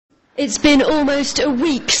It's been almost a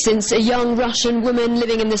week since a young Russian woman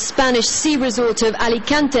living in the Spanish sea resort of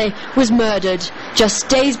Alicante was murdered. Just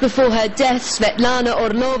days before her death, Svetlana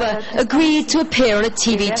Orlova agreed to appear on a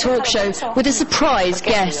TV talk show with a surprise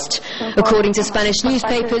guest. According to Spanish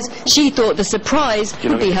newspapers, she thought the surprise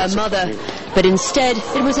would be her mother, but instead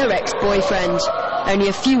it was her ex-boyfriend. Only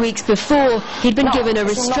a few weeks before, he'd been given a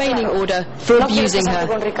restraining order for abusing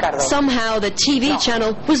her. Somehow the TV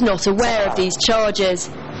channel was not aware of these charges.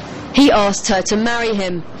 He asked her to marry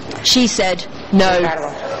him. She said no.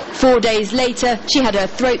 4 days later, she had her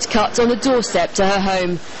throat cut on the doorstep to her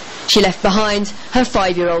home. She left behind her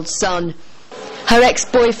 5-year-old son. Her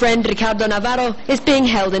ex-boyfriend, Ricardo Navarro, is being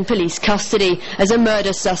held in police custody as a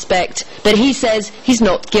murder suspect, but he says he's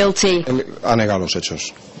not guilty.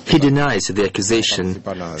 He denies the accusation,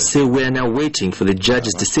 so we are now waiting for the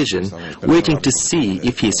judge's decision, waiting to see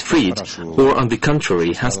if he is freed or, on the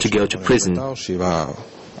contrary, has to go to prison.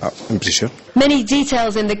 Many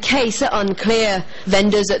details in the case are unclear.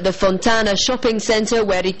 Vendors at the Fontana shopping centre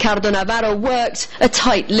where Ricardo Navarro worked are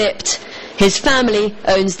tight-lipped. His family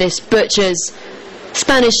owns this butcher's.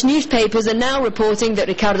 Spanish newspapers are now reporting that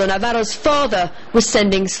Ricardo Navarro's father was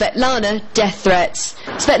sending Svetlana death threats.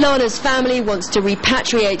 Svetlana's family wants to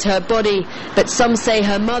repatriate her body, but some say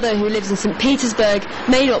her mother, who lives in St. Petersburg,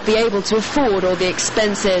 may not be able to afford all the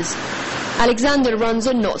expenses. Alexander runs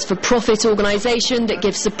a not-for-profit organisation that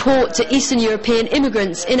gives support to Eastern European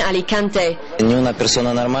immigrants in Alicante. It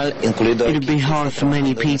would be hard for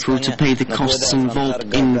many people to pay the costs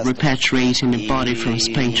involved in repatriating a body from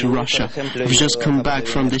Spain to Russia. We've just come back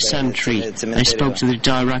from the cemetery. I spoke to the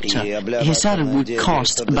director. He said it would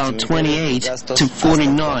cost about 28 to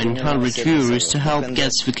 4,900 euros to help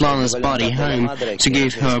get Svetlana's body home to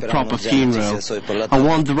give her a proper funeral. I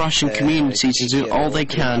want the Russian community to do all they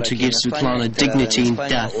can to give Svetlana dignity in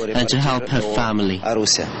death and to help her family.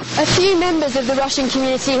 A few members of the Russian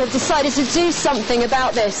community have decided to do something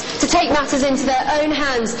about this, to take matters into their own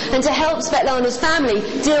hands and to help Svetlana's family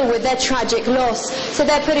deal with their tragic loss. So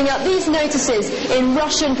they're putting up these notices in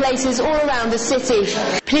Russian places all around the city.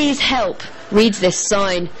 Please help, reads this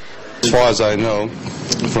sign. As far as I know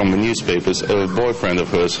from the newspapers, a boyfriend of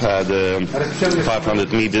hers had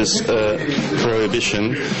 500 meters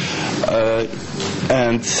prohibition,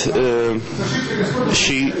 and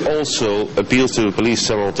she also appealed to the police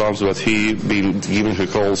several times, but he been giving her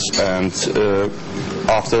calls, and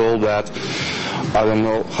after all that, I don't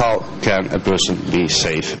know how can a person be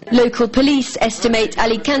safe. Local police estimate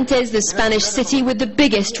Alicante is the Spanish city with the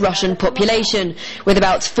biggest Russian population, with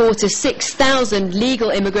about 4,000 to 6,000 legal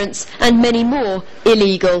immigrants and many more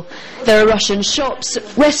illegal. There are Russian shops,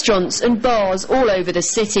 restaurants and bars all over the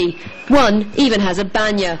city. One even has a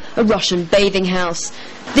banya, a Russian bathing house.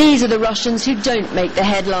 These are the Russians who don't make the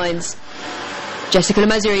headlines. Jessica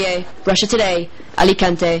Lemazurier, Russia Today,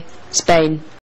 Alicante, Spain.